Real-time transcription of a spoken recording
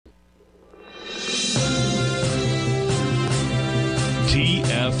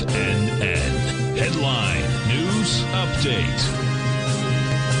TFNN. Headline News Update.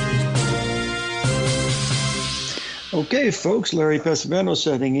 Okay, folks, Larry Pesavento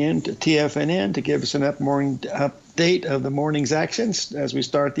setting in to TFNN to give us an update of the morning's actions as we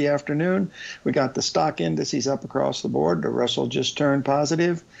start the afternoon. We got the stock indices up across the board. The Russell just turned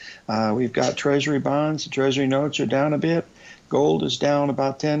positive. We've got Treasury bonds. The Treasury notes are down a bit. Gold is down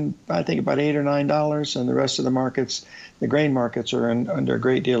about $8 or $9, and the rest of the markets, the grain markets, are under a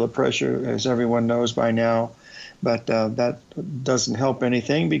great deal of pressure, as everyone knows by now. But that doesn't help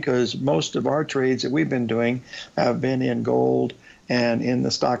anything because most of our trades that we've been doing have been in gold and in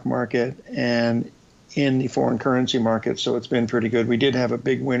the stock market and in the foreign currency market. So it's been pretty good. We did have a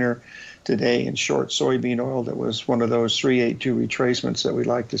big winner today in short soybean oil. That was one of those 382 retracements that we'd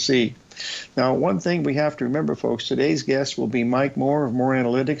like to see. Now, one thing we have to remember, folks, today's guest will be Mike Moore of Moore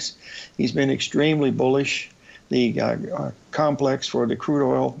Analytics. He's been extremely bullish. The complex for the crude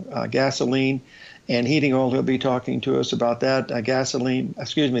oil, gasoline, and heating oil, he'll be talking to us about that.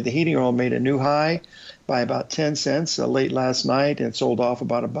 The heating oil made a new high by about 10 cents late last night and sold off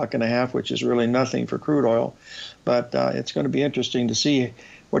about $1.50, which is really nothing for crude oil. But it's going to be interesting to see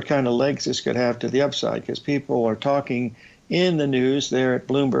what kind of legs this could have to the upside, because people are talking in the news there at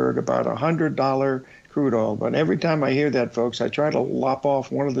Bloomberg about $100 crude oil. But every time I hear that, folks, I try to lop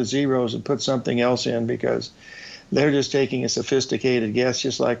off one of the zeros and put something else in, because they're just taking a sophisticated guess,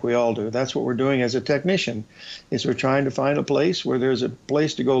 just like we all do. That's what we're doing as a technician, is we're trying to find a place where there's a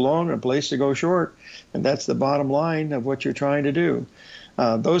place to go long and a place to go short. And that's the bottom line of what you're trying to do.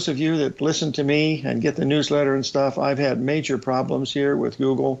 Those of you that listen to me and get the newsletter and stuff, I've had major problems here with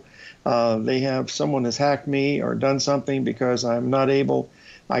Google. Someone has hacked me or done something because I'm not able.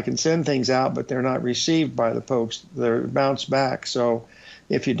 I can send things out, but they're not received by the folks. They're bounced back. So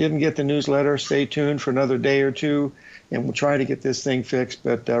if you didn't get the newsletter, stay tuned for another day or two, and we'll try to get this thing fixed.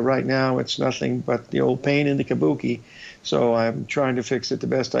 But right now, it's nothing but the old pain in the kabuki. So I'm trying to fix it the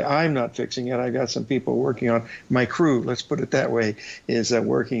best. I'm not fixing it. I've got some people working on my crew, let's put it that way, is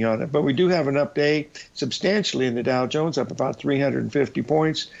working on it. But we do have an update substantially in the Dow Jones, up about 350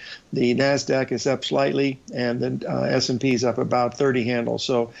 points. The NASDAQ is up slightly, and the S&P is up about 30 handles.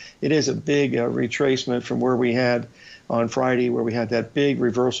 So it is a big retracement from where we had on Friday, where we had that big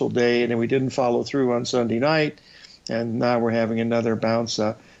reversal day, and then we didn't follow through on Sunday night. And now we're having another bounce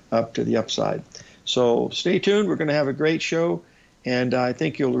up to the upside. So stay tuned. We're going to have a great show, and I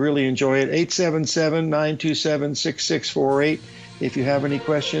think you'll really enjoy it. 877-927-6648. If you have any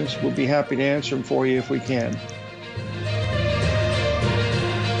questions, we'll be happy to answer them for you if we can.